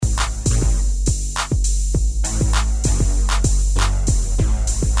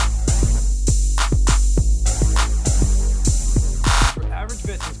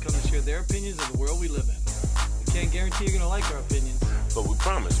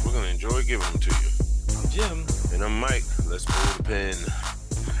We're going to enjoy giving them to you. I'm Jim. And I'm Mike. Let's pull the pen.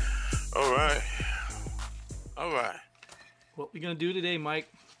 All right. What we going to do today, Mike?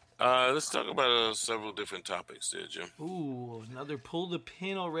 Let's talk about several different topics there, Jim. Ooh, another pull the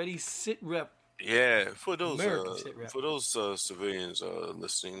pin already. Sit rep. Yeah, for those civilians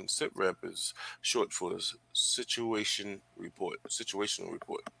listening, SITREP is short for situational report.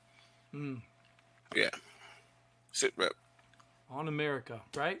 Yeah, SITREP On America,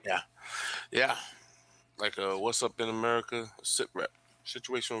 right? Yeah. Like what's up in America? SITREP,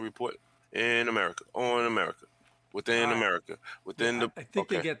 situational report in America, on America, within Right. America, within I think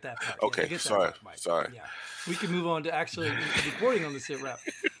they get that part. Okay, they get sorry, that part, Mike. sorry. Yeah, we can move on to actually reporting on the sit rep,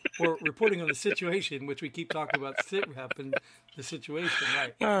 or reporting on the situation, which we keep talking about sit rep and the situation,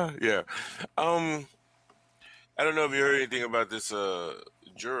 right? Yeah. I don't know if you heard anything about this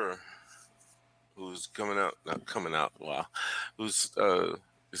juror who's who's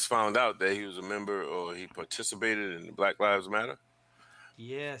it's found out that he was a member or he participated in the Black Lives Matter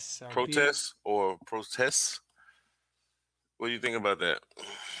Yes. protests. What do you think about that?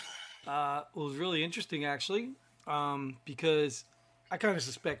 It was really interesting, actually, because I kind of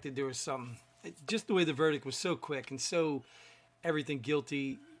suspected there was some. Just the way the verdict was so quick and so everything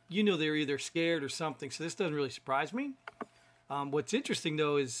guilty, they're either scared or something. So this doesn't really surprise me. What's interesting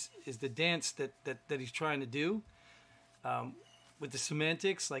though is the dance that he's trying to do with the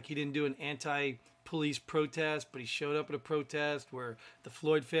semantics. Like he didn't do an anti-police protest, but he showed up at a protest where the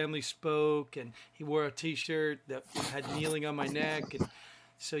Floyd family spoke, and he wore a T-shirt that had "kneeling on my neck." And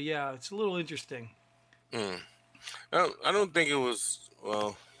so yeah, it's a little interesting. I don't think it was.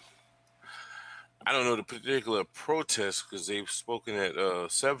 Well, I don't know the particular protest because they've spoken at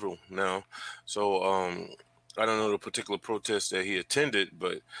several now. So I don't know the particular protest that he attended,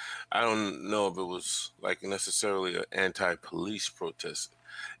 but I don't know if it was like necessarily an anti-police protest.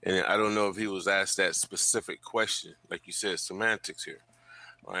 And I don't know if he was asked that specific question, like you said, semantics here,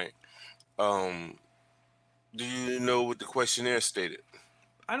 right? Do you know what the questionnaire stated?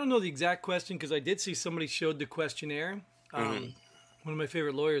 I don't know the exact question because I did see somebody showed the questionnaire. One of my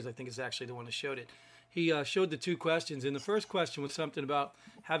favorite lawyers, I think, is actually the one that showed it. He showed the two questions, and the first question was something about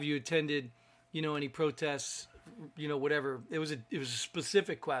have you attended, any protests, whatever. It was a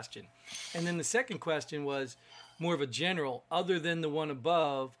specific question, and then the second question was more of a general, other than the one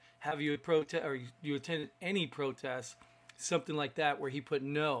above. Have you you attended any protests, something like that, where he put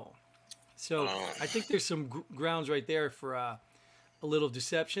no. So I think there's some grounds right there for a little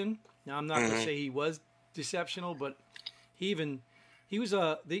deception. Now I'm not going to say he was deceptional, but he was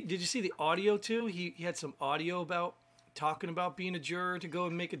did you see the audio too? He had some audio about talking about being a juror to go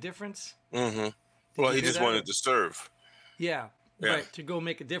and make a difference. Well, he just wanted to serve. Yeah, right, to go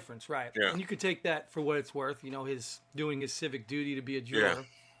make a difference, right? Yeah. And you could take that for what it's worth. His doing his civic duty to be a juror.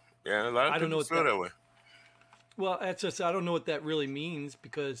 Yeah. A lot of people feel that way. Well, that's just I don't know what that really means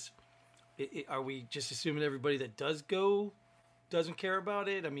because are we just assuming everybody that does go doesn't care about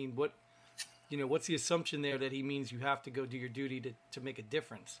it? I mean, what's the assumption there that he means you have to go do your duty to make a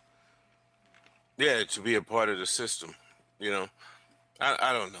difference? Yeah, to be a part of the system, I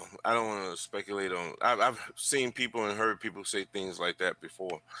don't know. I don't want to speculate on. I've seen people and heard people say things like that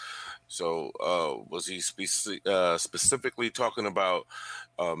before. So was he specifically talking about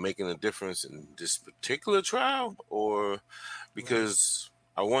making a difference in this particular trial, or because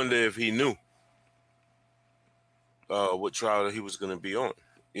I wonder if he knew what trial he was going to be on?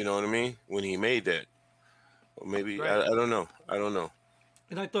 You know what I mean? When he made that, or maybe Right. I don't know.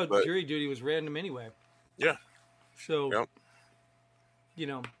 And I thought jury duty was random anyway. Yeah. So. Yep.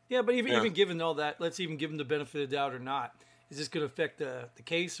 But even given all that, let's even give him the benefit of the doubt or not. Is this going to affect the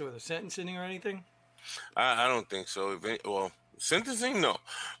case or the sentencing or anything? I don't think so. Sentencing, no.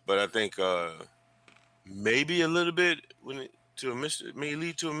 But I think maybe a little bit it may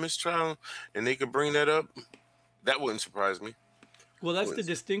lead to a mistrial, and they could bring that up. That wouldn't surprise me. Well, that's the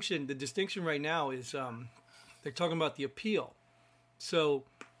distinction. The distinction right now is they're talking about the appeal. So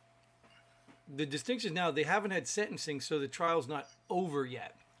the distinction now, they haven't had sentencing, so the trial's not over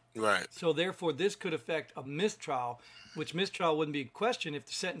yet. Right. So therefore, this could affect a mistrial, which mistrial wouldn't be a question if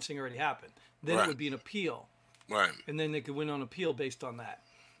the sentencing already happened. Then it would be an appeal. Right. And then they could win on appeal based on that.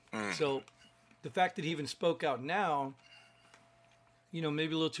 So the fact that he even spoke out now,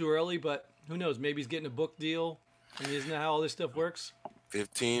 maybe a little too early, but who knows? Maybe he's getting a book deal. I mean, isn't that how all this stuff works?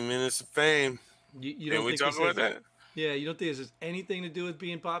 15 minutes of fame. You don't Can we think talk about that? Yeah, you don't think this has anything to do with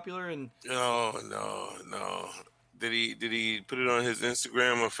being popular? And No. Did he put it on his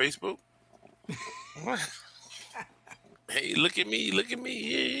Instagram or Facebook? Hey, look at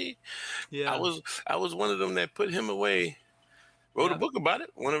me! Yeah. I was one of them that put him away Wrote a Yep. book about it.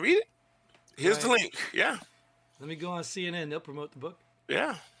 Want to read it? Here's the Right. link. Yeah. Let me go on CNN. They'll promote the book.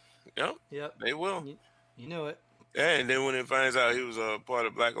 Yeah. Yep. Yep. They will. You know it. Yeah, and then when it finds out he was a part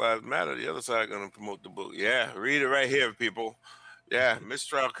of Black Lives Matter, the other side gonna promote the book. Yeah, read it right here, people. Yeah,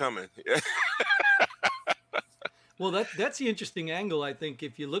 mistrial coming. Yeah. Well, that's the interesting angle. I think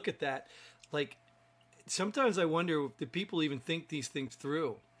if you look at that, like sometimes I wonder if the people even think these things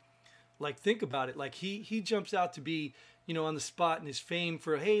through. Like think about it. Like he jumps out to be on the spot in his fame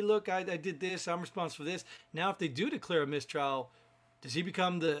for, hey, look, I did this, I'm responsible for this. Now if they do declare a mistrial, does he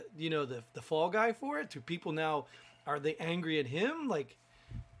become the fall guy for it? Do people now, are they angry at him? Like,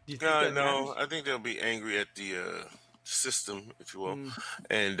 do you think that matters? No, I think they'll be angry at the system, if you will, Mm,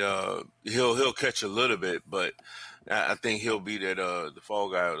 and he'll catch a little bit, but I think he'll be that the fall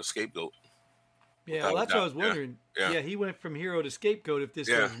guy or the scapegoat. yeah, well, Without a that's what I doubt. was wondering. Yeah, Yeah, he went from hero to scapegoat if this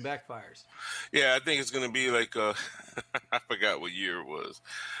yeah, goes and backfires. yeah. I think it's gonna be like I forgot what year it was.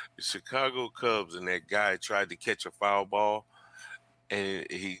 The Chicago Cubs and that guy tried to catch a foul ball, and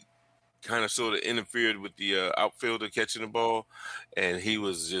he kind of sort of interfered with the outfielder catching the ball, and he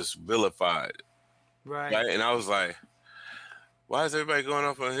was just vilified. Right, Right, and I was like, why is everybody going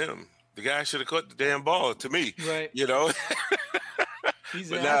off on him? The guy should have caught the damn ball to me, right. you know. He's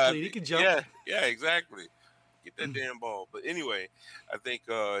But an now, athlete. He can jump. yeah, yeah, exactly. Get that damn ball. But anyway, I think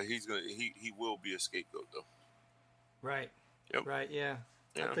he will be a scapegoat though. Right. Yep. Right. Yeah.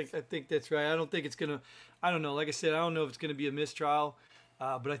 Yeah. I think that's right. I don't think it's gonna. I don't know. Like I said, I don't know if it's gonna be a mistrial,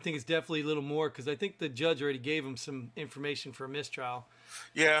 but I think it's definitely a little more because I think the judge already gave him some information for a mistrial.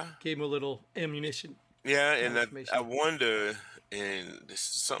 Yeah. Gave him a little ammunition. Yeah. And Information. I wonder, and this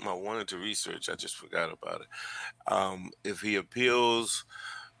is something I wanted to research. I just forgot about it. If he appeals,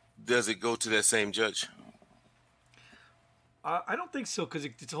 does it go to that same judge? I don't think so because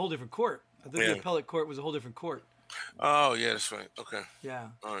it's a whole different court. I think the Yeah. appellate court was a whole different court. Oh, yeah, that's right. Okay. Yeah.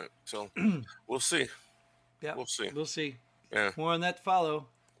 All right. So we'll see. Yeah. We'll see. We'll see. Yeah. More on that to follow.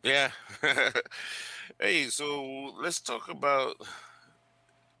 Yeah. Hey, so let's talk about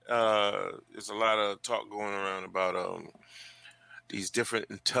there's a lot of talk going around about these different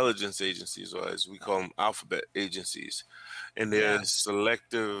intelligence agencies, or as we call them, alphabet agencies, and their Yeah.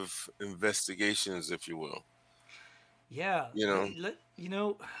 selective investigations, if you will. Yeah. You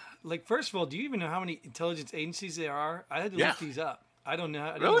know? Like first of all, do you even know how many intelligence agencies there are? I had to Yeah. look these up. I don't know.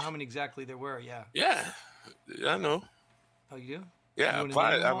 I don't know Really? how many exactly there were. Yeah. Yeah. I know. Oh, you do? Yeah, You I want to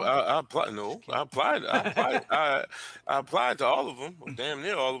applied. name them all? I applied. No, I applied. I applied. I applied to all of them. Damn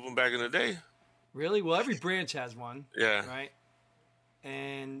near all of them back in the day. Really? Well, every branch has one, Yeah. right?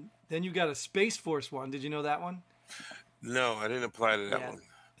 And then you got a Space Force one. Did you know that one? No, I didn't apply to that Yeah. one.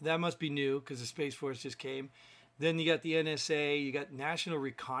 That must be new because the Space Force just came. Then you got the NSA. You got National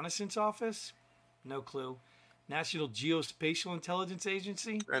Reconnaissance Office. No clue. National Geospatial Intelligence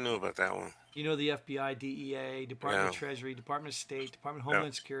Agency. I knew about that one. You know the FBI, DEA, Department of Yeah. Treasury, Department of State, Department of Yeah.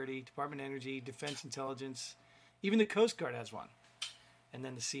 Homeland Security, Department of Energy, Defense Intelligence. Even the Coast Guard has one. And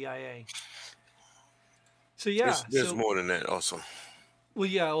then the CIA. So yeah, There's more than that also. well,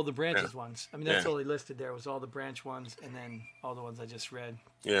 yeah, all the Yeah. branches ones. I mean, that's Yeah. all they listed there was all the branch ones, and then all the ones I just read.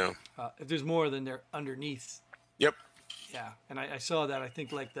 Yeah. If there's more, then they're underneath. Yep. Yeah, and I saw that. I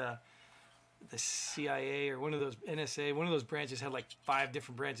think like the CIA or one of those NSA, one of those branches had like 5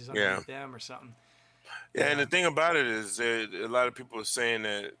 different branches underneath them or something. Yeah, and the thing about it is that a lot of people are saying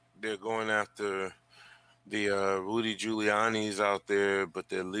that they're going after the Rudy Giuliani's out there, but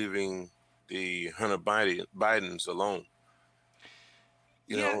they're leaving the Hunter Bidens alone.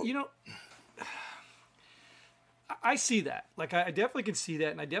 You Yeah, know, I see that. Like, I definitely can see that,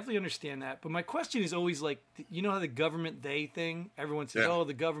 and I definitely understand that. But my question is always like, you know how the government they thing? Everyone says, Yeah. "Oh,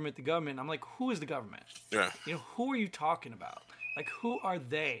 the government, the government." I'm like, who is the government? yeah, Who are you talking about? Like, who are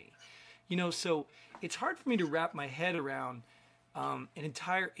they? So it's hard for me to wrap my head around an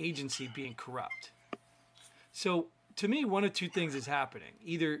entire agency being corrupt. So to me, one of two things is happening: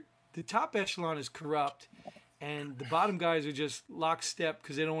 either the top echelon is corrupt, and the bottom guys are just lockstep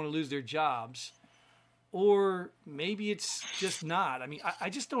because they don't want to lose their jobs, or maybe it's just not. I mean, I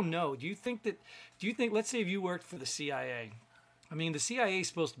just don't know. Do you think, let's say if you worked for the CIA, I mean, the CIA is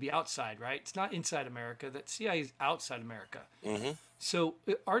supposed to be outside, right? It's not inside America. That CIA is outside America. hmm So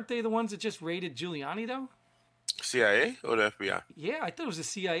aren't they the ones that just raided Giuliani, though? CIA or the FBI? Yeah, I thought it was the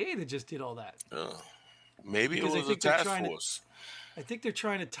CIA that just did all that. Maybe Because I it was a think they're task trying to- force. I think they're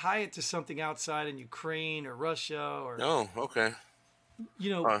trying to tie it to something outside in Ukraine or Russia or, Oh, okay.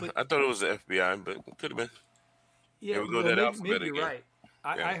 but I thought it was the FBI, but it could have been. yeah, Here we go, well, that maybe, alphabet maybe you're again. right.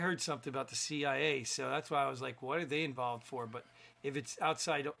 Yeah. I heard something about the CIA, so that's why I was like, what are they involved for? But if it's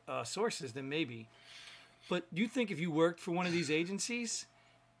outside sources, then maybe. But you think if you worked for one of these agencies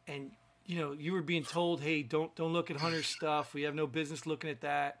and you were being told, hey, don't look at Hunter's stuff. We have no business looking at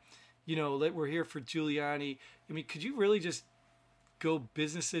that. We're here for Giuliani. I mean, could you really just go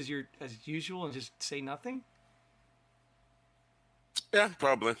business as usual and just say nothing? Yeah,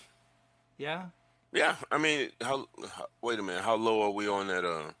 probably. Yeah. Yeah, I mean, wait a minute. How low are we on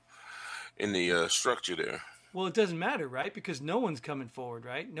that? In the structure there. Well, it doesn't matter, right? Because no one's coming forward,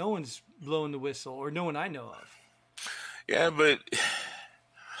 right? No one's blowing the whistle, or no one I know of. Yeah, but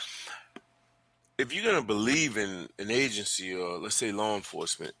if you're gonna believe in an agency or let's say law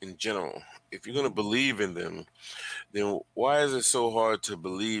enforcement in general, if you're gonna believe in them, then why is it so hard to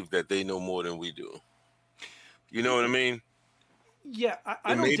believe that they know more than we do? You know what I mean? Yeah, I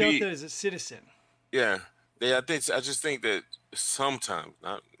And don't doubt maybe, that as a citizen. yeah. I just think that sometimes,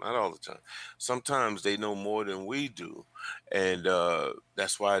 not all the time, sometimes they know more than we do, and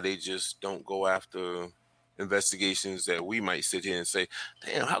that's why they just don't go after investigations that we might sit here and say,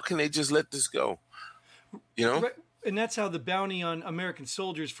 "Damn, how can they just let this go?" You know? Right. And that's how the bounty on American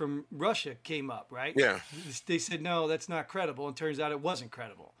soldiers from Russia came up, right? Yeah. They said, no, that's not credible. And turns out it wasn't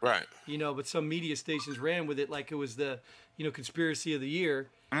credible. Right. But some media stations ran with it like it was the, conspiracy of the year.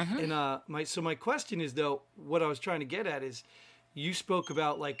 Mm-hmm. And my question is, though, what I was trying to get at is you spoke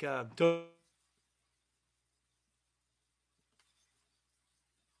about like, don't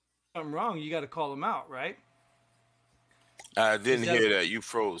something wrong, you got to call them out, right? I Is didn't that, hear that. You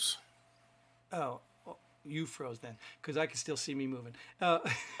froze. oh, well, you froze then, because I can still see me moving. I'm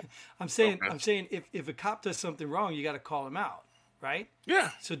Okay. saying if a cop does something wrong, you got to call him out, right?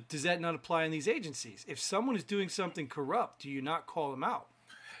 Yeah. So does that not apply in these agencies? If someone is doing something corrupt, do you not call them out?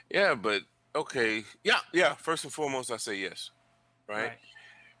 Yeah, but okay. Yeah, yeah. First and foremost, I say yes. Right. Right.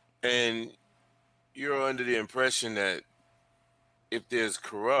 And you're under the impression that if there's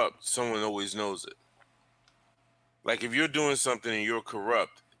corrupt, someone always knows it. Like if you're doing something and you're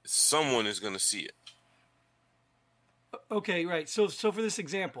corrupt, someone is going to see it. Okay, right. So for this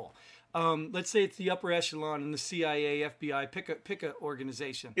example, let's say it's the upper echelon in the CIA, FBI, pick a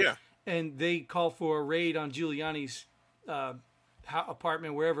organization, Yeah. and they call for a raid on Giuliani's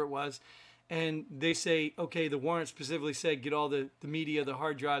apartment, wherever it was, and they say, okay, the warrant specifically said get all the media, the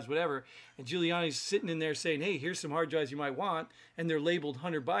hard drives, whatever, and Giuliani's sitting in there saying, hey, here's some hard drives you might want, and they're labeled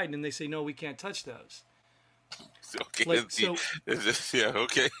Hunter Biden, and they say, no, we can't touch those. Okay. Like, so Yeah.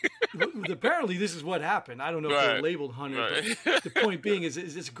 Okay. apparently this is what happened. I don't know if they're Right. labeled Hunter, Right. but the point being is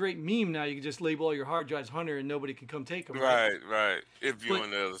it's a great meme now. You can just label all your hard drives Hunter and nobody can come take them, right? Right. Right. If you're But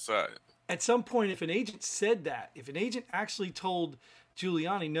on the other side. at some point, if an agent said that, if an agent actually told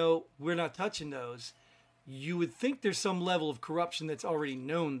Giuliani, no, we're not touching those, you would think there's some level of corruption that's already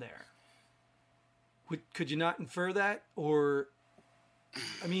known there. Could you not infer that? Or,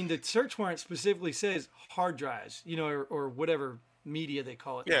 I mean, the search warrant specifically says hard drives, or whatever media they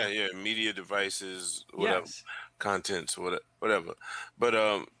call it Yeah. now. Yeah. Media devices, whatever, Yes. contents, whatever. But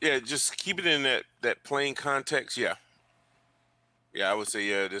yeah, just keep it in that plain context. Yeah. Yeah. I would say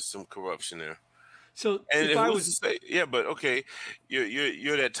yeah. There's some corruption there. So And if I who's to was, say? Yeah, but okay,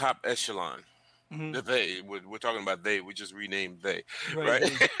 you're that top echelon. mhm, The they. We're talking about they. We just renamed they, right,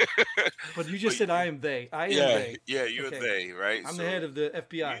 right? but you But just said I am they. I am yeah, they. yeah, you're Okay. they, right? I'm the So head of the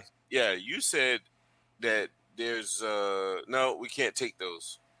you, FBI. yeah, you said that there's no, we can't take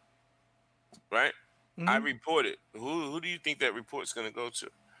those, right? I Hmm. reported. Who do you think that report's going to go to?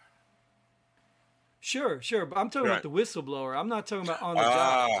 Sure. But I'm talking about Right. the whistleblower. I'm not talking about on the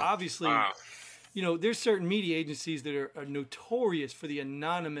job. Ah, Obviously, ah, there's certain media agencies that are notorious for the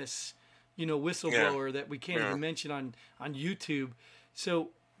anonymous, yeah, whistleblower that we can't yeah. even mention on YouTube.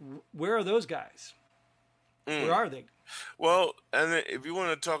 So where are those guys? Where Mm. are they? Well, and then if you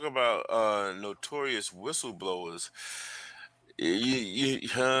want to talk about notorious whistleblowers,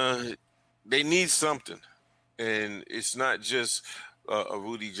 they need something, and it's not just a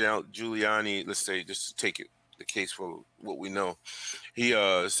Giuliani. Let's say, just to take it the case for what we know, he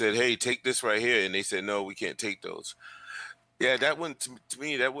said, "Hey, take this right here," and they said, "No, we can't take those." Yeah, that wouldn't to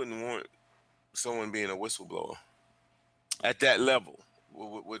me that wouldn't warrant someone being a whistleblower at that level.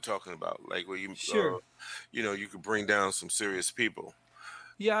 What we're talking about, like where Sure. you could bring down some serious people.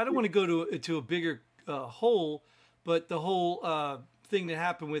 Yeah, I don't want to go to a bigger hole, but the whole thing that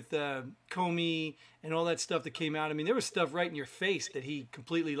happened with Comey and all that stuff that came out. I mean, there was stuff right in your face that he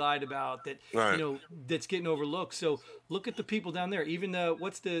completely lied about that Right. that's getting overlooked. So look at the people down there. Even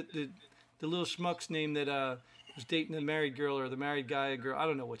what's the little schmuck's name that was dating the married girl or the married guy girl? I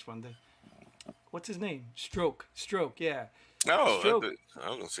don't know which one. What's his name? Stroke. Yeah. Oh, Stroke. I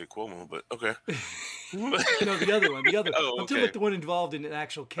was gonna say Cuomo, but okay. No, the other one. The other. Oh, I'm talking okay. about the one involved in an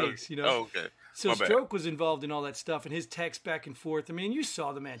actual Okay. case. You know. Oh, okay. So My bad. Stroke was involved in all that stuff and his text back and forth. I mean, you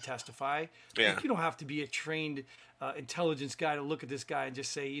saw the man testify. Yeah. Like, you don't have to be a trained intelligence guy to look at this guy and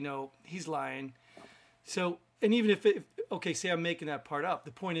just say, he's lying. So, and even if okay, say I'm making that part up.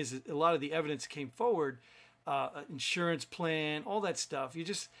 The point is, a lot of the evidence came forward, insurance plan, all that stuff.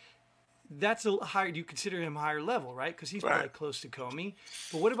 That's a higher. You consider him higher level, right? Because he's probably Right. close to Comey.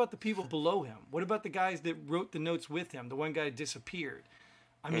 But what about the people below him? What about the guys that wrote the notes with him? The one guy disappeared.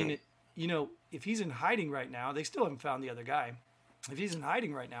 I mean, if he's in hiding right now, they still haven't found the other guy. If he's in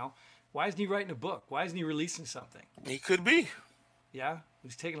hiding right now, why isn't he writing a book? Why isn't he releasing something? He could be. Yeah,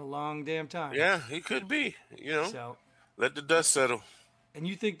 he's taking a long damn time. Yeah, he could be. So, Let the dust settle. and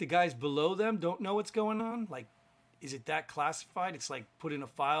you think the guys below them don't know what's going on? Like, is it that classified? It's like put in a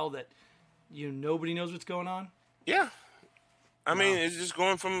file that nobody knows what's going on. Yeah. I mean, it's just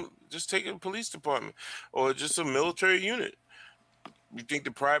going from just taking a police department or just a military unit. You think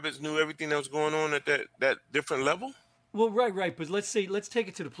the privates knew everything that was going on at that different level? Well, right. But let's take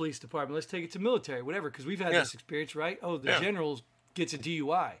it to the police department. Let's take it to military, whatever, because we've had this experience, right? Oh, the general gets a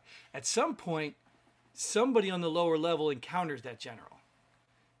DUI. At some point, somebody on the lower level encounters that general.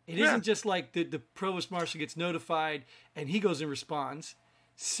 It isn't just like the provost marshal gets notified and he goes and responds.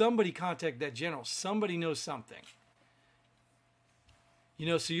 Somebody contact that general. Somebody knows something.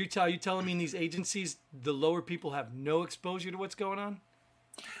 So you telling me in these agencies, the lower people have no exposure to what's going on?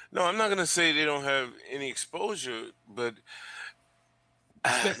 No, I'm not going to say they don't have any exposure, but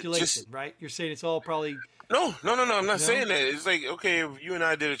Speculation, right? You're saying it's all probably... No. I'm not saying that. It's like, okay, if you and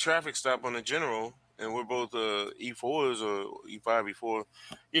I did a traffic stop on a general and we're both E4s or E5,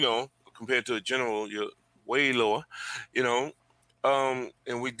 E4, compared to a general, you're way lower,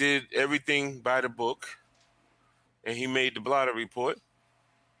 and we did everything by the book and he made the blotter report.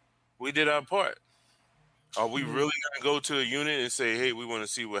 We did our part. Are we really going to go to a unit and say, hey, we want to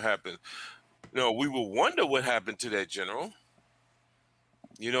see what happened? No, we will wonder what happened to that general.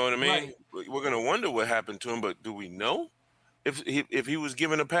 You know what I mean? Right. We're going to wonder what happened to him, but do we know if he was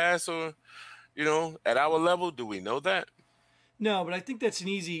given a pass or, at our level, do we know that? No, but I think that's an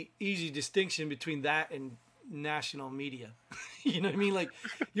easy distinction between that and national media. You know what I mean? Like,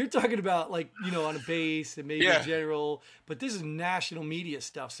 you're talking about, like, on a base and maybe a general, but this is national media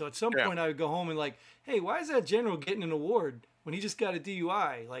stuff. So at some point I would go home and like, hey, why is that general getting an award when he just got a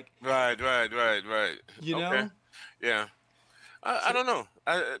DUI? Like, Right. You know? Okay. Yeah. I don't know.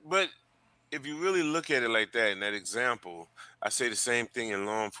 But if you really look at it like that, in that example, I say the same thing in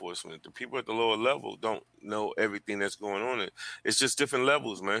law enforcement. The people at the lower level don't know everything that's going on. It's just different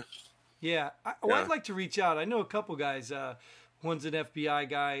levels, man. Yeah. I'd like to reach out. I know a couple guys. One's an FBI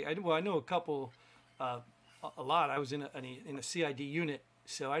guy. I know a couple, a lot. I was in a CID unit,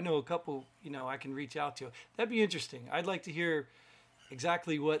 so I know a couple, I can reach out to. That'd be interesting. I'd like to hear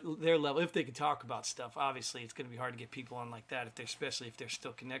exactly what their level, if they can talk about stuff. Obviously, it's going to be hard to get people on like that, especially if they're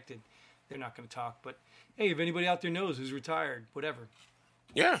still connected. They're not going to talk. But, hey, if anybody out there knows who's retired, whatever.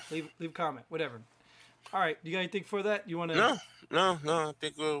 Yeah. Leave a comment, whatever. All right, you got anything for that? You want to? No. I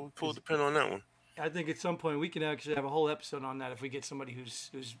think we pulled the pin on that one. I think at some point we can actually have a whole episode on that if we get somebody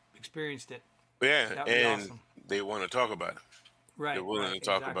who's experienced it. Yeah, That would be and awesome. They want to talk about it. Right. They're willing right, to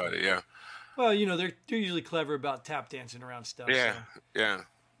talk exactly. about it. Yeah. Well, they're usually clever about tap dancing around stuff. Yeah. So Yeah.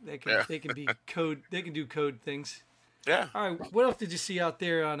 they can be code. They can do code things. Yeah. All right. What else did you see out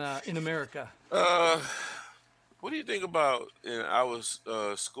there on in America? What do you think about in our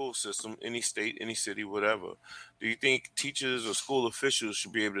school system, any state, any city, whatever? Do you think teachers or school officials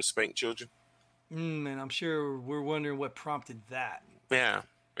should be able to spank children? And I'm sure we're wondering what prompted that. Yeah.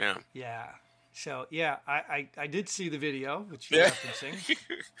 Yeah. So yeah, I did see the video, which you're referencing.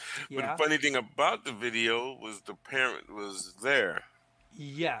 But the funny thing about the video was the parent was there.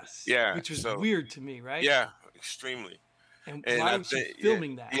 Yes. Yeah, Which was so- weird to me, right? Yeah, extremely. And And why I was she think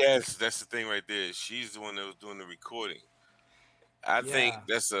filming that? Yes, that's the thing right there. She's the one that was doing the recording. I think Yeah.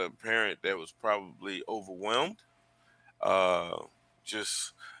 that's a parent that was probably overwhelmed,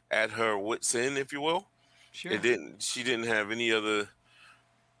 just at her wits end, if you will. Sure. She didn't have any other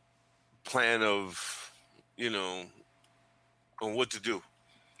plan of, on what to do.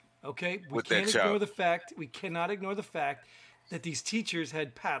 Okay, we with that can't ignore child. the fact. We cannot ignore the fact that these teachers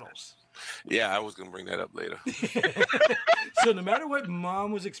had paddles. Yeah, I was gonna bring that up later. So no matter what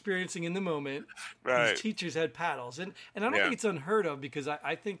mom was experiencing in the moment, Right. these teachers had paddles, and I don't Yeah. think it's unheard of because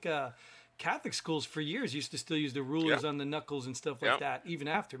I think Catholic schools for years used to still use the rulers Yeah. on the knuckles and stuff like Yeah. that, even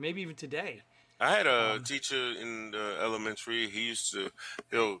after, maybe even today. I had a teacher in the elementary.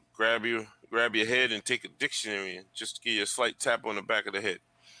 He'll grab your head and take a dictionary and just give you a slight tap on the back of the head.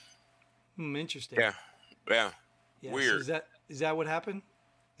 Interesting. Yeah, yeah, Yeah. So weird. is that what happened?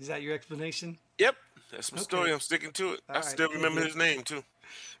 Is that your explanation? Yep, that's my story. Okay. I'm sticking to it. I All right. still Good remember deal. his name too.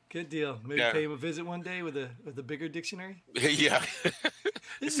 Good deal. Maybe Yeah, pay him a visit one day with a bigger dictionary. yeah. They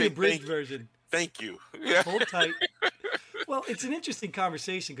This is the say abridged version. thank you. Yeah, Hold tight. Well, it's an interesting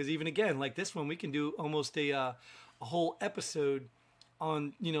conversation because even again, like this one, we can do almost a whole episode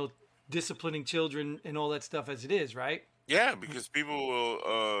on disciplining children and all that stuff as it is, right? yeah. Because people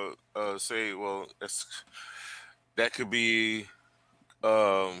will say, well, that could be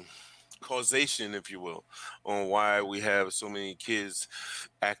um, causation, if you will, on why we have so many kids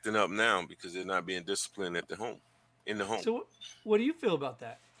acting up now because they're not being disciplined at the home, in the home. So, what do you feel about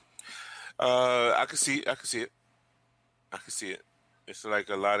that? I can see, I can see it, I can see it. It's like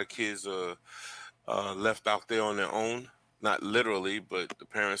a lot of kids are left out there on their own, not literally, but the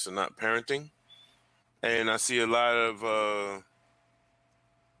parents are not parenting, and I see a lot of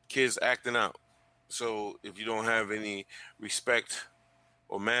kids acting out. So if you don't have any respect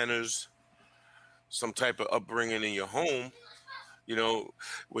or manners, some type of upbringing in your home, you know,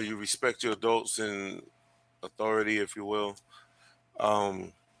 where you respect your adults and authority, if you will.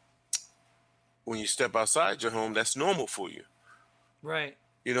 Um, when you step outside your home, that's normal for you. Right.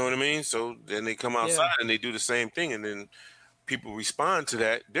 You know what I mean? So then they come Yeah. outside and they do the same thing, and then people respond to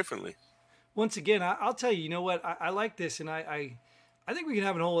that differently. Once again, I'll tell you. You know what? I like this, and I think we can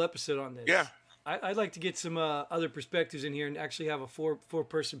have a whole episode on this. Yeah, I'd like to get some other perspectives in here and actually have a four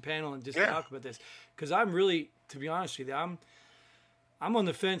person panel and just yeah, talk about this because I'm really, to be honest with you, I'm on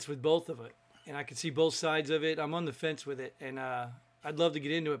the fence with both of it, and I can see both sides of it. I'm on the fence with it, and I'd love to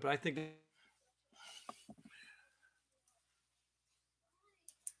get into it, but I think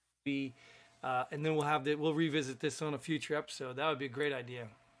and then we'll revisit this on a future episode. That would be a great idea.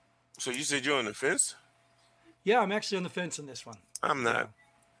 So you said you're on the fence? Yeah, I'm actually on the fence on this one. I'm Yeah, not,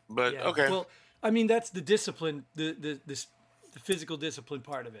 but yeah. okay. Well, I mean that's the discipline, the physical discipline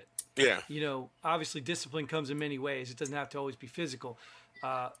part of it. Yeah, Obviously discipline comes in many ways. It doesn't have to always be physical.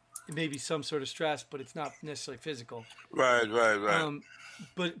 It may be some sort of stress, but it's not necessarily physical. right, right, right.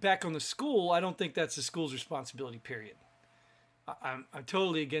 But back on the school, I don't think that's the school's responsibility. Period. I'm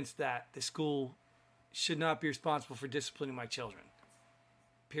totally against that. The school should not be responsible for disciplining my children.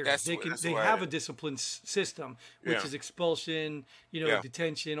 Period. They have a discipline system, which Yeah, is expulsion, yeah,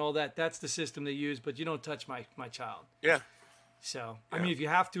 detention, all that. That's the system they use. But you don't touch my child. yeah, So I yeah. mean, if you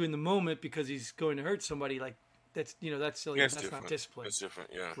have to in the moment because he's going to hurt somebody, like that's silly. That's That's not different. discipline, That's different.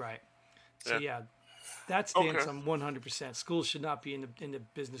 Yeah, right? So yeah. yeah, that Okay. stance I'm 100%. Schools should not be in the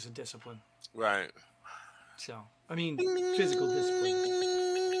business of discipline. Right. So I mean, physical discipline.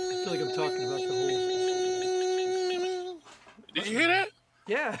 I feel like I'm talking about the whole. Did you hear that?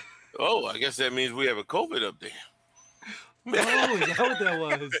 Yeah. Oh, I guess that means we have a COVID update. Oh, is that what that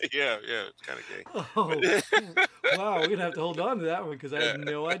was? Yeah, yeah, it's kind of gay. Oh, wow. We're gonna have to hold on to that one because I Yeah. have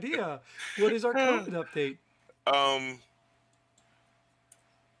no idea. What is our COVID update? Um,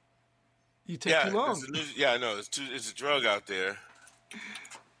 You take yeah, too long. it's a new, yeah, I know it's a drug out there.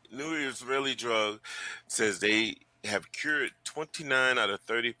 New Israeli drug says they have cured 29 out of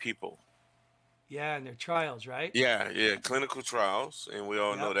 30 people. Yeah, and their trials, right? Yeah, yeah, clinical trials, and we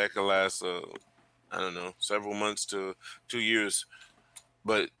all know Yep. that can last, I don't know, several months to 2 years,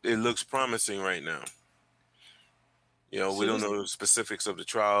 but it looks promising right now. We So don't this know the specifics of the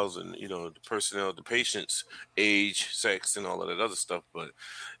trials and the personnel, the patient's age, sex, and all of that other stuff, but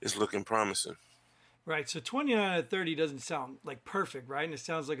it's looking promising. right. So 29 out of 30 doesn't sound like perfect, right? And it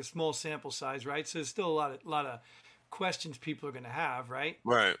sounds like a small sample size, right? So there's still a lot of questions people are going to have, right?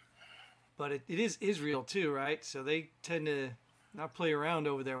 Right. But it is Israel too, right? So they tend to not play around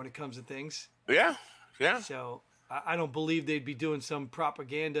over there when it comes to things. Yeah. Yeah. So I don't believe they'd be doing some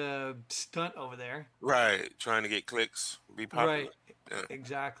propaganda stunt over there. Right. Trying to get clicks, be popular. Right. Yeah.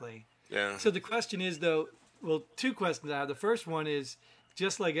 Exactly. Yeah. So the question is, though, well, two questions I have. The first one is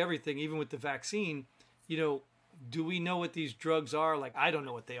just like everything, even with the vaccine, do we know what these drugs are? Like, I don't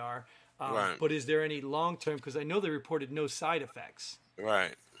know what they are. Right. But is there any long term? Because I know they reported no side effects,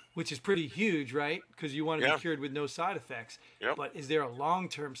 Right. which is pretty huge, right? Because you want to Yeah. be cured with no side effects. Yep. But is there a long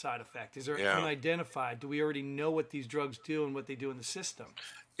term side effect? Is there Yeah. unidentified? Do we already know what these drugs do and what they do in the system?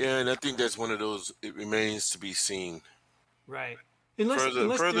 Yeah, and I think that's one of those. It remains to be seen. Right.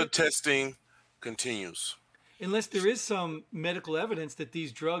 Further testing continues. Unless there is some medical evidence that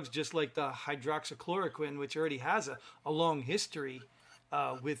these drugs, just like the hydroxychloroquine, which already has a long history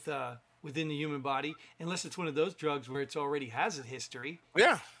within the human body, unless it's one of those drugs where it's already has a history.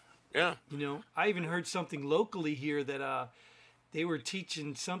 Yeah. Yeah. I even heard something locally here that they were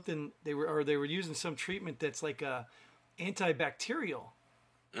teaching something they were using some treatment that's like antibacterial,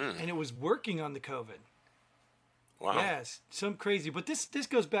 and it was working on the COVID. Wow. Yes, some crazy. But this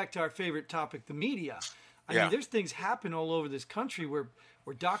goes back to our favorite topic, the media. I Yeah. mean, there's things happen all over this country where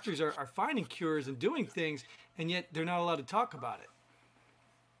doctors are finding cures and doing things, and yet they're not allowed to talk about it.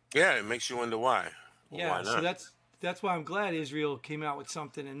 Yeah, it makes you wonder why. Well, Yeah, why so not? that's why I'm glad Israel came out with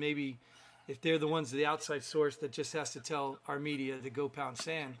something, and maybe if they're the ones, the outside source that just has to tell our media to go pound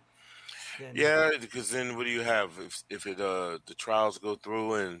sand, then Yeah, because then what do you have if it the trials go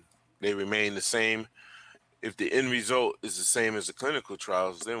through and they remain the same? If the end result is the same as the clinical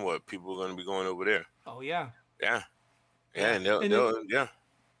trials, then what? People are going to be going over there. oh yeah, Yeah, yeah, yeah, and and then they'll yeah.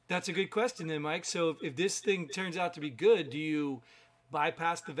 that's a good question then, Mike. So if this thing turns out to be good, do you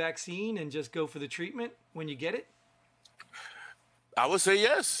bypass the vaccine and just go for the treatment when you get it? I would say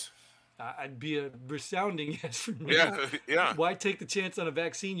yes. I'd be a resounding yes for me. Yeah, yeah, Why take the chance on a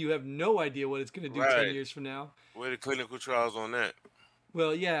vaccine you have no idea what it's going to do 10 right. years from now? Where are the clinical trials on that?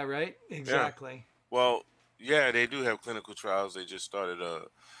 Well, yeah, right? Yeah. Exactly. Well, yeah, they do have clinical trials. They just started,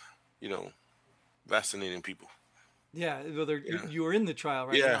 you know, vaccinating people. Yeah, well, Yeah, you are in the trial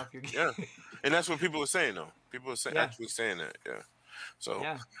right yeah, now. If you're, yeah. And that's what people are saying, though. People are yeah, actually saying that. Yeah. So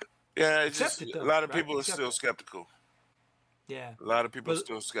yeah. yeah, it's Accept just it a though, lot of right? people are Accept still it. skeptical. Yeah, A lot of people are but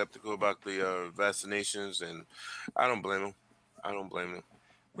still skeptical about the vaccinations, and I don't blame them. I don't blame them.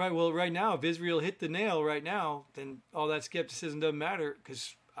 right. Well, right now, if Israel hit the nail right now, then all that skepticism doesn't matter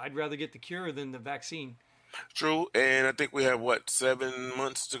because I'd rather get the cure than the vaccine. True, and I think we have what 7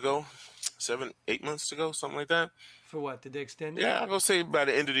 months to go, 8 months to go, something like that. For what? Did they extend it? Yeah, I'm gonna say by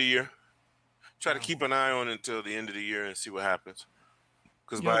the end of the year. Try to Wow. keep an eye on it until the end of the year and see what happens.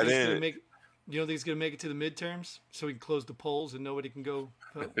 Because You don't by think it's gonna then, make? You don't think it's gonna make it to the midterms so we can close the polls and nobody can go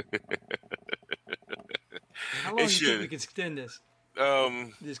vote? How long it do you think we should. can extend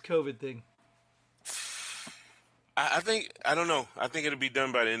Um, this COVID thing? I think I don't know. I think it'll be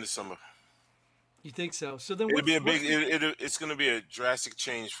done by the end of summer. You think so? So then It'll be a what's big. the It's going to be a drastic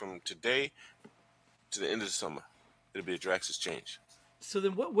change from today to the end of the summer. It'll be a drastic change. so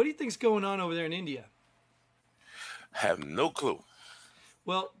then what do you think's going on over there in India? Have no clue.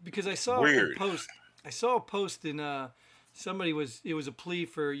 Well, because Weird. I saw a post and somebody was it was a plea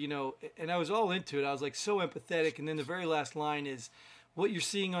for and I was all into it. I was like so empathetic, and then the very last line is, "What you're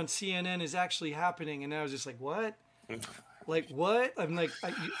seeing on CNN is actually happening," and I was just like, "What? Like what?" I'm like,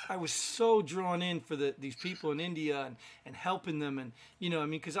 I was so drawn in for these people in India and helping them, and I mean,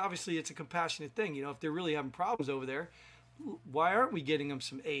 because obviously it's a compassionate thing. If they're really having problems over there, why aren't we getting them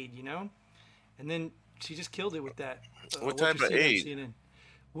some aid? And then she just killed it with that. What What type you're of seeing on aid? CNN.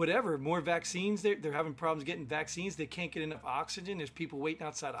 Whatever, more vaccines. They're having problems getting vaccines. They can't get enough oxygen. There's people waiting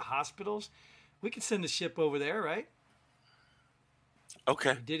outside of hospitals. We could send the ship over there, right?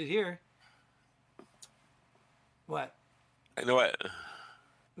 Okay. We did it here. What? You know what?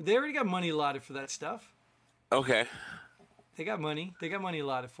 They already got money allotted for that stuff. Okay. They got money. They got money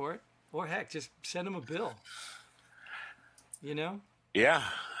allotted for it. Or heck, just send them a bill. You know? Yeah.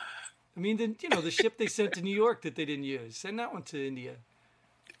 I mean, the ship they sent to New York that they didn't use. Send that one to India.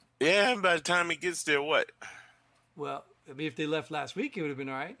 Yeah. By the time he gets there, what? Well, I mean, if they left last week, it would have been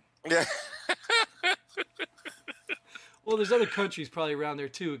all right. Yeah. Well, there's other countries probably around there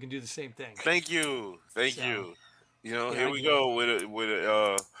too who can do the same thing. Thank you. Thank So, you. yeah, Here I we get it.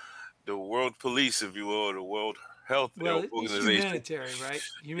 go the world police, if you will, or the World Health Well, it's Organization. humanitarian, right?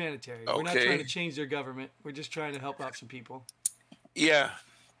 Humanitarian. We're not trying to Okay. change their government. We're just trying to help out some people. Yeah.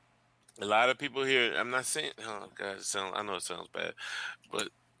 A lot of people here. I'm not saying. Oh God, I know it sounds bad, but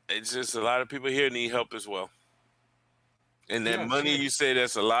it's just a lot of people here need help as well. And that Yeah, money sure. you say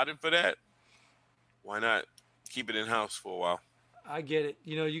that's allotted for that, why not keep it in house for a while? I get it.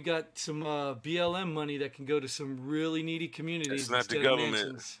 You got some BLM money that can go to some really needy That's communities not the instead of government.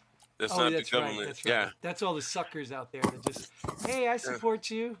 mansions. That's Oh, not the that's right. government. That's Yeah. right. That's all the suckers out there that just, hey, I Yeah. support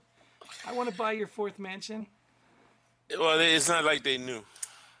you. I want to buy your fourth mansion. Well, it's not like they knew.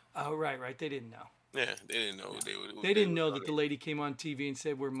 Oh, right, right. They didn't know. Yeah, they didn't know They they didn't were know on that the it. lady came on TV and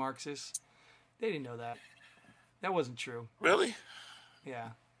said we're Marxists. They didn't know that. That wasn't true. Really? Yeah.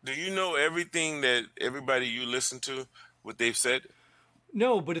 Do you know everything that everybody you listen to, what they've said?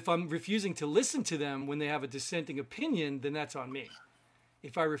 No, but if I'm refusing to listen to them when they have a dissenting opinion, then that's on me.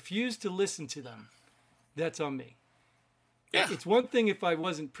 If I refuse to listen to them, that's on me. Yeah. It's one thing if I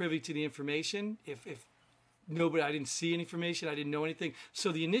wasn't privy to the information, if nobody, I didn't see any information, I didn't know anything.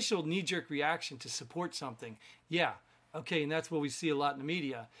 So the initial knee-jerk reaction to support something, yeah, okay, and that's what we see a lot in the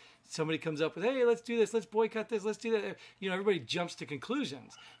media. Somebody comes up with, hey, let's do this, let's boycott this, let's do that. Everybody jumps to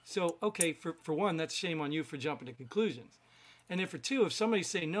conclusions. So, okay, for one, that's shame on you for jumping to conclusions. And then for two, if somebody's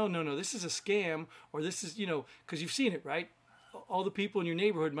saying, no, this is a scam, or this is, because you've seen it, right? all the people in your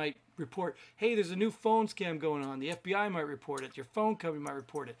neighborhood might report, hey, there's a new phone scam going on. The FBI might report it. Your phone company might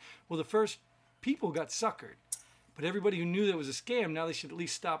report it. Well, the first people got suckered. But everybody who knew that was a scam, now they should at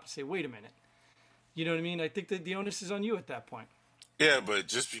least stop and say, wait a minute. You know what I mean? I think that the onus is on you at that point. Yeah, but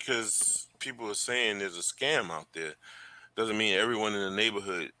just because people are saying there's a scam out there doesn't mean everyone in the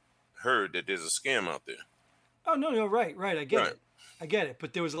neighborhood heard that there's a scam out there. Oh, no, right. I get it.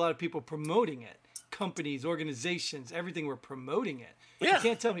 But there was a lot of people promoting it. Companies, organizations, everything were promoting it. Yeah. You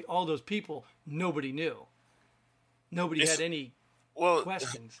can't tell me all those people, nobody knew. Nobody had any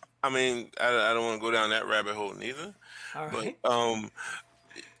questions. I mean, I don't want to go down that rabbit hole neither. All right. But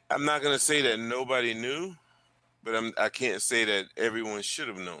I'm not going to say that nobody knew, but I can't say that everyone should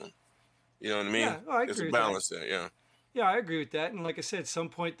have known. You know what I mean? Yeah, I agree There's a with balance there, yeah. Yeah, I agree with that. And like I said, at some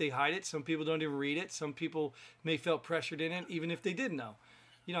point they hide it. Some people don't even read it. Some people may felt pressured in it, even if they did know.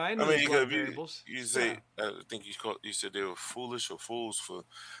 You know, I know these variables. You say, I think you said they were foolish or fools for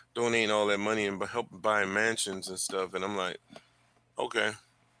donating all that money and helping buying mansions and stuff. And I'm like, okay.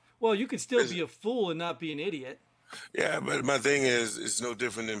 Well, you could still be a fool and not be an idiot. Yeah, but my thing is, it's no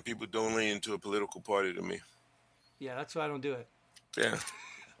different than people donating to a political party to me. Yeah, that's why I don't do it. Yeah.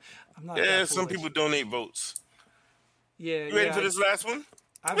 I'm not. Yeah, some people donate votes. Yeah. You ready for this last one?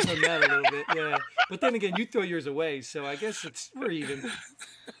 I've done that a little bit, yeah. But then again, you throw yours away, so I guess we're even.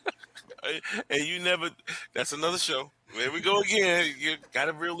 And you never. That's another show. There we go again. You got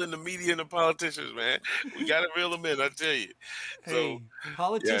to reel in the media and the politicians, man. We got to reel them in. I tell you. Hey,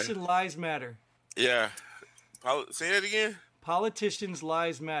 politician lies matter. Yeah. Say that again. Politicians'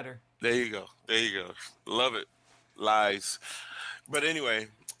 lies matter. There you go. Love it. Lies. But anyway,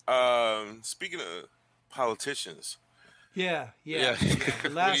 speaking of politicians. Yeah. The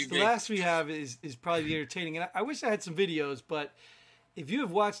last we have is probably the entertaining. And I wish I had some videos, but if you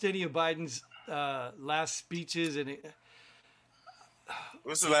have watched any of Biden's last speeches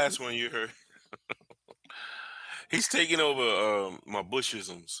what's the last one you heard? He's taking over my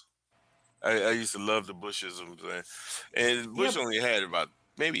Bushisms. I used to love the Bushisms, man. And Bush only had about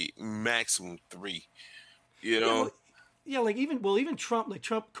maybe maximum 3. You know? Yeah, like even Trump,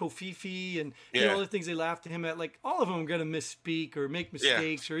 Kofifi, and all the things they laughed at him at, like all of them are gonna misspeak or make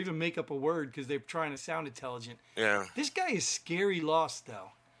mistakes or even make up a word because they're trying to sound intelligent. Yeah. This guy is scary lost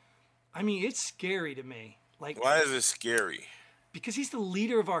though. I mean, it's scary to me. Like, why is it scary? Because he's the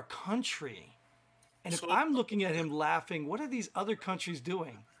leader of our country, and if I'm looking at him laughing, what are these other countries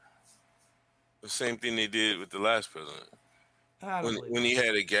doing? The same thing they did with the last president. When he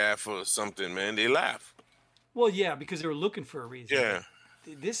had a gaffe or something, man, they laugh. Well, yeah, because they were looking for a reason. Yeah.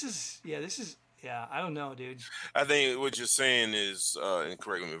 This is, I don't know, dude. I think what you're saying is, and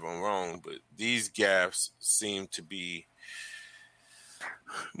correct me if I'm wrong, but these gaffes seem to be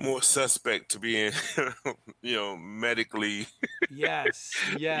more suspect to being, medically. Yes.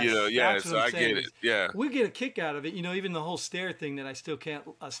 So I get it. Yeah. We get a kick out of it. Even the whole stare thing that I still can't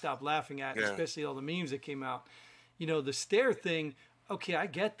stop laughing at, especially all the memes that came out. The stare thing. Okay, I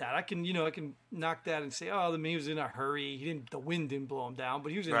get that. I can knock that and say, oh, the man was in a hurry. The wind didn't blow him down,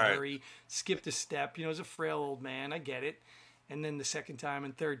 but he was in a hurry, skipped a step. He was a frail old man. I get it. And then the second time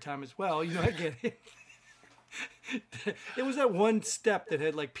and third time as well, I get it. It was that one step that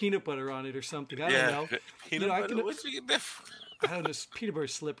had like peanut butter on it or something. I don't know. Peanut butter? What'd you get that from? I don't know. Peanut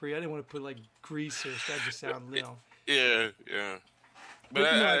butter's slippery. I didn't want to put like grease or that just sound, Yeah. But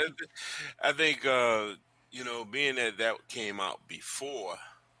I think... being that came out before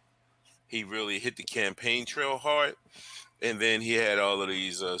he really hit the campaign trail hard, and then he had all of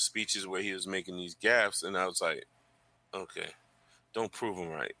these speeches where he was making these gaffes, and I was like, okay, don't prove them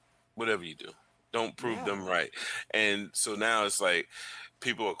right. Whatever you do, don't prove them right. And so now it's like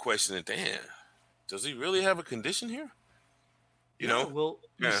people are questioning, damn, does he really have a condition here? Well,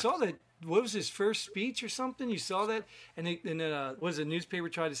 you saw that. What was his first speech or something? You saw that? And then was a newspaper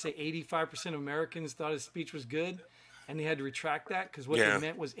tried to say 85% of Americans thought his speech was good, and they had to retract that because what they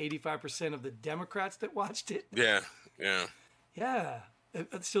meant was 85% of the Democrats that watched it. Yeah.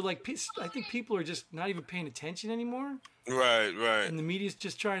 So I think people are just not even paying attention anymore. Right. And the media's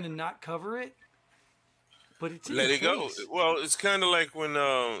just trying to not cover it. But it's let it go. Well, it's kind of like when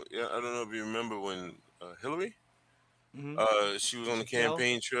I don't know if you remember when Hillary, she was on the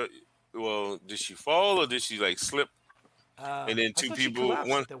campaign trail. Well, did she fall or did she like slip? And then two people,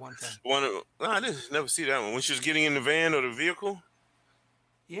 one. I didn't never see that one. When she was getting in the van or the vehicle.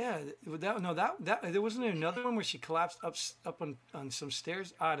 Yeah, that there wasn't another one where she collapsed up on some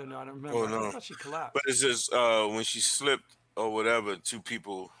stairs. I don't know. I don't remember. Oh, no. I thought she collapsed. But it's just when she slipped or whatever, 2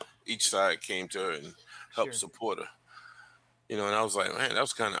 people each side came to her and helped support her. And I was like, man, that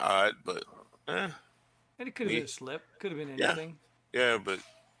was kind of odd, but. And it could have been a slip. Could have been Yeah, anything. yeah, but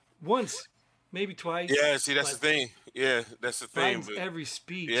Once, maybe twice. yeah. See, that's the But thing. Yeah, that's the thing. Biden's But every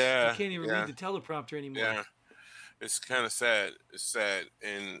speech, you yeah, can't even read yeah, the teleprompter anymore. yeah. It's kind of sad. It's sad,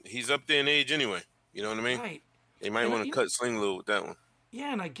 and he's up there in age anyway. You know what I mean? Right. They might And want to cut Sling Low with that one.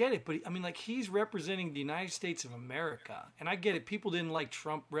 yeah, and I get it, but I mean, like, he's representing the United States of America, and I get it. People didn't like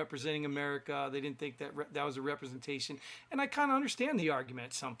Trump representing America; they didn't think that that was a representation, and I kind of understand the argument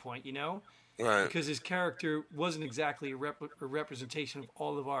at some point, you know, Right, because his character wasn't exactly a representation of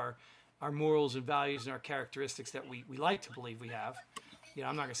all of our morals and values and our characteristics that we like to believe we have. You know,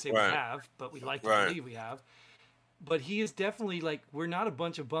 I'm not gonna say we right, have, but we like to right, believe we have. But he is definitely like we're not a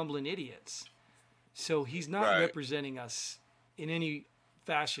bunch of bumbling idiots, so he's not right. representing us in any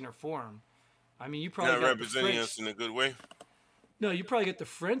fashion or form. I mean, you You're probably not got the representing French. us in a good way. No, you probably get the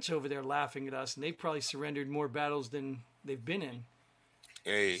French over there laughing at us, and they've probably surrendered more battles than they've been in.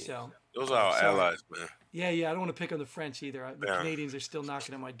 Hey, So, those are our sorry. allies, man. Yeah, I don't want to pick on the French either. The Yeah. Canadians are still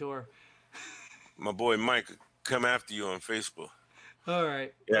knocking at my door. My boy Mike come after you on Facebook. All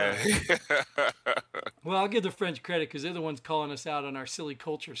right. Yeah. Well, I'll give the French credit because they're the ones calling us out on our silly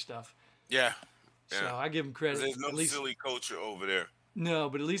culture stuff. Yeah. So Yeah. I give them credit. There's no At least silly culture over there. no,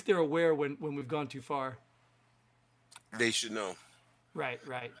 but at least they're aware when we've gone too far. They should know. Right.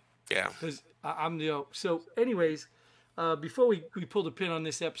 Yeah. Because I'm the so. Anyways, before we pull the pin on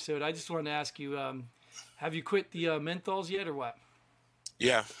this episode, I just wanted to ask you: have you quit the menthols yet, or what?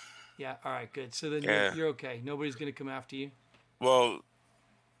 Yeah. Yeah. All right. Good. So then Yeah. you're okay. Nobody's gonna come after you. Well,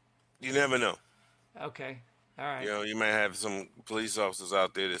 you never know. Okay. All right. You know, you might have some police officers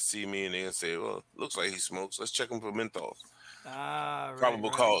out there that see me and they can say, "Well, looks like he smokes. Let's check him for menthol. Ah. Right. Probable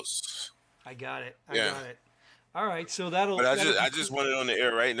Right. cause." I got it. I Yeah. got it. All right. So that'll. But I that'll just want it on the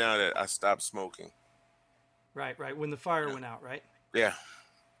air right now that I stopped smoking. Right. When the fire Yeah. went out. Right. Yeah.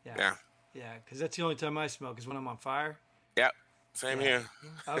 Yeah. Yeah. Yeah. Because that's the only time I smoke is when I'm on fire. Yeah. Same Yeah. here.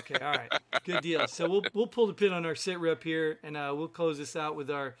 Okay, all right, good deal. So we'll pull the pin on our sit rep here, and we'll close this out with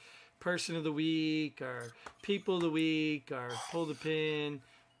our person of the week, our people of the week, our pull the pin,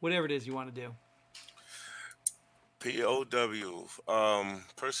 whatever it is you want to do. POW.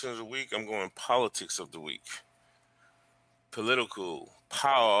 Person of the week. I'm going politics of the week. Political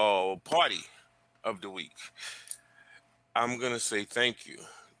power party of the week. I'm gonna say thank you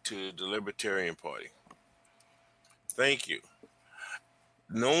to the Libertarian Party. Thank you.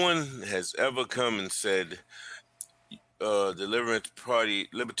 No one has ever come and said the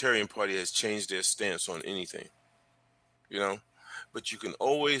Libertarian Party has changed their stance on anything. You know, but you can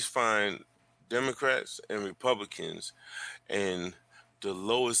always find Democrats and Republicans and the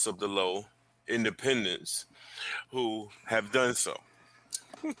lowest of the low independents who have done so.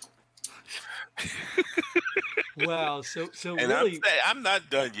 Wow, so And really, I'm not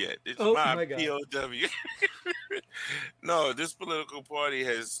done yet. It's oh my my God, POW. No, this political party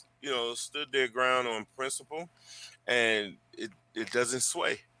has, stood their ground on principle, and it doesn't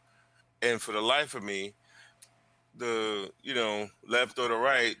sway. And for the life of me, the left or the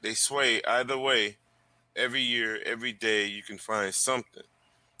right, they sway either way. Every year, every day, you can find something.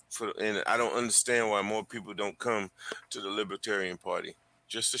 And I don't understand why more people don't come to the Libertarian Party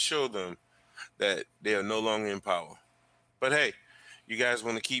just to show them that they are no longer in power. But hey, you guys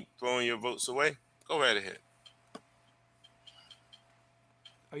want to keep throwing your votes away? Go right ahead.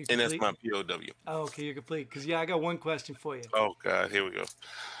 are you And that's complete? my POW. Oh, okay, you're complete. Because I got one question for you. Oh God, here we go.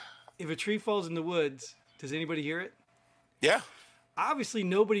 If a tree falls in the woods, does anybody hear it? Yeah. Obviously,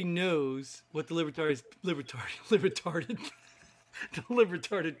 nobody knows what the libertarded the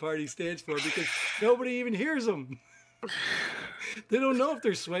Libertarded Party stands for because nobody even hears them. They don't know if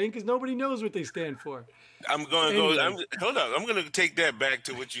they're swaying because nobody knows what they stand for. I'm going to go. Anyway. Hold on. I'm going to take that back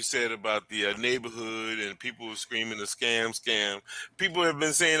to what you said about the neighborhood and people were screaming the scam. People have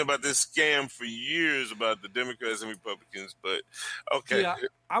been saying about this scam for years about the Democrats and Republicans. But okay. Yeah,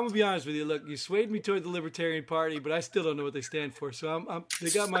 I'm gonna be honest with you. Look, you swayed me toward the Libertarian Party, but I still don't know what they stand for. So they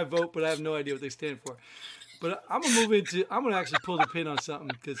got my vote, but I have no idea what they stand for. But I'm gonna actually pull the pin on something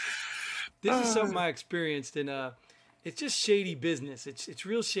because this is something I experienced, and it's just shady business. It's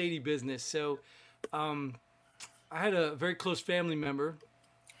real shady business. So, I had a very close family member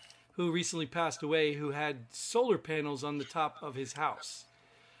who recently passed away who had solar panels on the top of his house.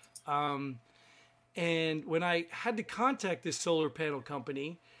 And when I had to contact this solar panel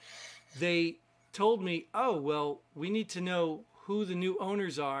company, they told me, oh, well, we need to know who the new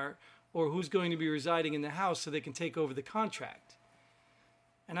owners are or who's going to be residing in the house so they can take over the contract.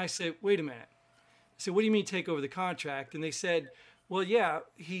 And I said, wait a minute. I said, what do you mean take over the contract? And they said, well, yeah,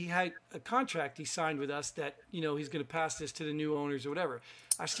 he had a contract he signed with us that, he's going to pass this to the new owners or whatever.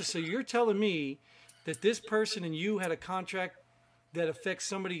 I said, so you're telling me that this person and you had a contract that affects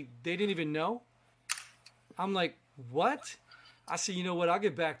somebody they didn't even know? I'm like, what? I said, you know what? I'll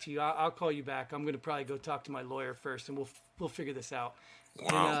get back to you. I'll call you back. I'm going to probably go talk to my lawyer first, and we'll figure this out.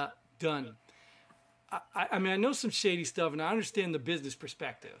 Wow. And done. I mean, I know some shady stuff, and I understand the business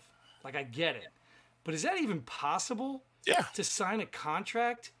perspective. Like, I get it. But is that even possible? Yeah. To sign a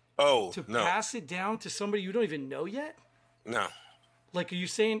contract? Oh, to no. pass it down to somebody you don't even know yet? No. Like, are you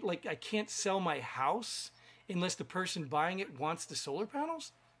saying, like, I can't sell my house unless the person buying it wants the solar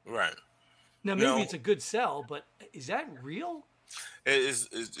panels? Right. Now, maybe it's a good sell, but is that real? It's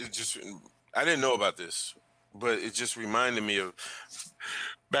just, I didn't know about this, but it just reminded me of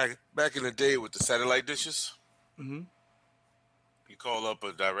back in the day with the satellite dishes. Mm-hmm. You call up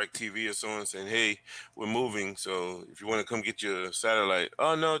a direct TV or someone saying, hey, we're moving, so if you want to come get your satellite,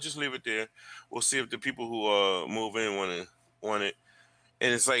 oh, no, just leave it there. We'll see if the people who move in want it.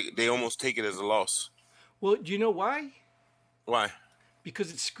 And it's like they almost take it as a loss. Well, do you know why? Why?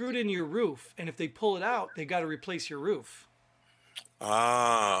 Because it's screwed into your roof, and if they pull it out, they got to replace your roof.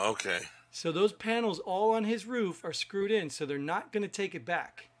 Ah, okay. So those panels all on his roof are screwed in, so they're not going to take it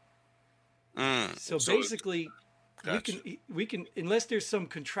back. So basically, gotcha. we can unless there's some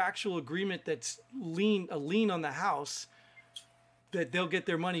contractual agreement that's a lien on the house, that they'll get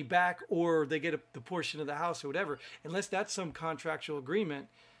their money back or they get the portion of the house or whatever. Unless that's some contractual agreement,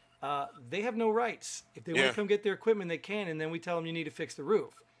 they have no rights. If they want to come get their equipment, they can, and then we tell them you need to fix the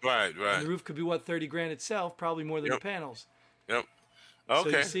roof. Right. And the roof could be $30 grand itself, probably more than the panels. Yep.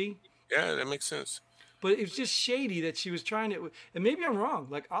 Okay. So you see? Yeah, that makes sense. But it was just shady that she was trying to, and maybe I'm wrong.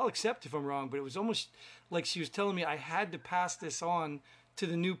 Like, I'll accept if I'm wrong, but it was almost like she was telling me I had to pass this on to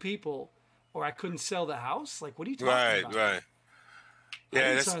the new people or I couldn't sell the house. Like, what are you talking about? Right.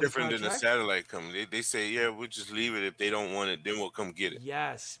 Yeah, that's different than a satellite company. They say, yeah, we'll just leave it. If they don't want it, then we'll come get it.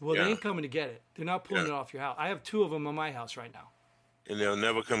 Yes. Well, they ain't coming to get it. They're not pulling it off your house. I have 2 of them on my house right now. And they'll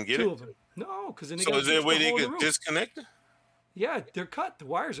never come get it? 2 of them. No, because then they So is there a way they could disconnect it? Yeah, they're cut. The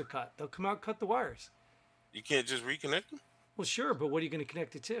wires are cut. They'll come out and cut the wires. You can't just reconnect them? Well, sure, but what are you going to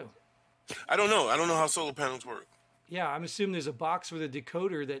connect it to? I don't know. I don't know how solar panels work. Yeah, I'm assuming there's a box with a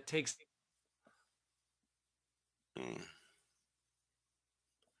decoder that takes...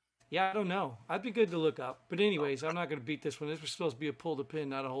 Yeah, I don't know. I'd be good to look up. But anyways, I'm not going to beat this one. This was supposed to be a pull the pin,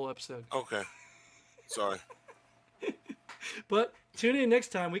 not a whole episode. Okay. Sorry. But tune in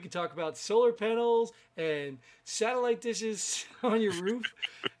next time. We can talk about solar panels and satellite dishes on your roof.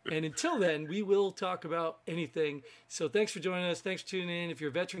 And until then, we will talk about anything. So thanks for joining us. Thanks for tuning in. If you're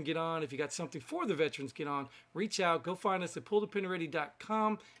a veteran, get on. If you got something for the veterans, get on. Reach out. Go find us at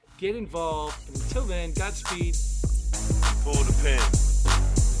pullthepinalready.com. Get involved. And until then, Godspeed. Pull the pin.